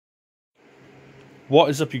What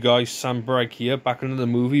is up, you guys? Sam Bragg here, back into the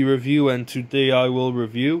movie review, and today I will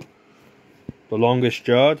review The Longest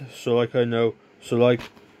Yard. The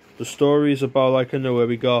story is about, where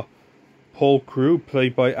we got Paul Crewe,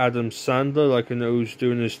 played by Adam Sandler, who's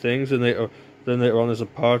doing his things, and then later on there's a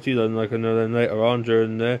party, then later on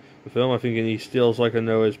during the film, I think he steals,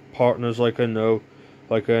 his partner's, car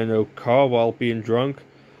while being drunk.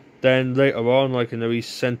 Then later on, he's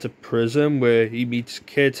sent to prison where he meets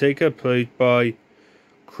Caretaker, played by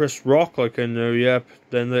Chris Rock, Then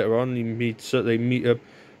later on they meet up,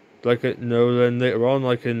 then later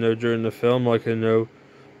on, during the film,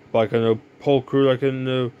 Paul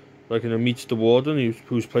Crewe, meets the warden,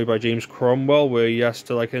 who's played by James Cromwell, where he has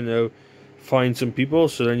to, find some people,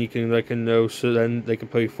 so then you can, so then they can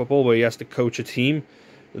play football, where he has to coach a team.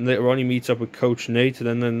 And later on he meets up with Coach Nate,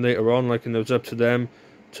 and then later on, it's up to them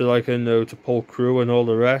to, to Paul Crewe and all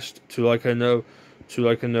the rest, to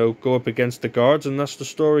go up against the guards, and that's the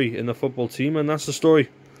story in the football team, and that's the story.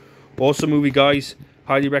 Awesome movie, guys.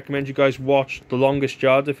 Highly recommend you guys watch The Longest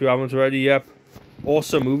Yard if you haven't already. Yep.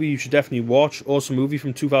 Awesome movie, you should definitely watch. Awesome movie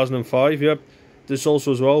from 2005. Yep. This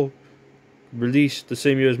also as well released the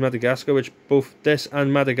same year as Madagascar, which both this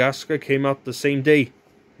and Madagascar came out the same day.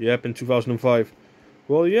 Yep, in 2005.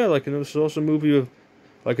 Well, yeah, this is an awesome movie with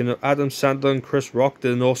Adam Sandler and Chris Rock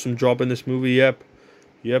did an awesome job in this movie.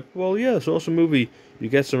 Yep, well, yeah, it's an awesome movie. You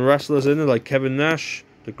get some wrestlers in it, like Kevin Nash,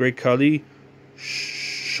 The Great Khali,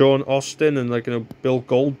 Sean Austin, and, Bill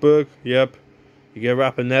Goldberg. Yep. You get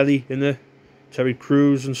Rapinelli in it, Terry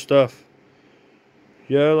Crews and stuff.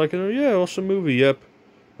 Yeah, yeah, awesome movie. Yep.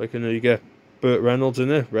 You get Burt Reynolds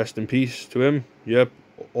in it. Rest in peace to him. Yep.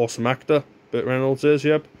 Awesome actor, Burt Reynolds is.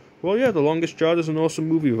 Yep. Well, yeah, The Longest Yard is an awesome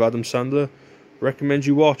movie with Adam Sandler. Recommend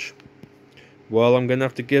you watch. Well, I'm going to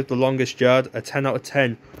have to give The Longest Yard a 10 out of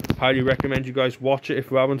 10. Highly recommend you guys watch it if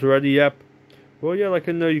you haven't already. Yep. Well, yeah,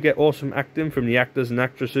 you get awesome acting from the actors and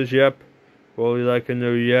actresses. Yep. Well,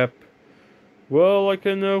 yep. Well,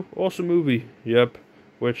 awesome movie. Yep.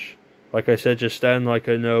 Which, like I said just then,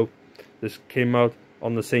 this came out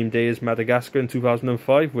on the same day as Madagascar in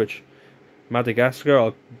 2005, which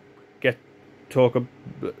Madagascar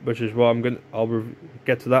which is what I'll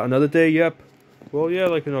get to that another day. Yep. Well, yeah,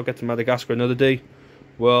 I'll get to Madagascar another day.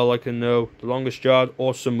 Well, The Longest Yard,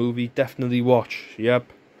 awesome movie, definitely watch.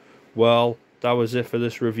 Yep. Well, that was it for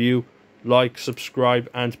this review. Like, subscribe,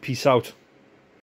 and peace out.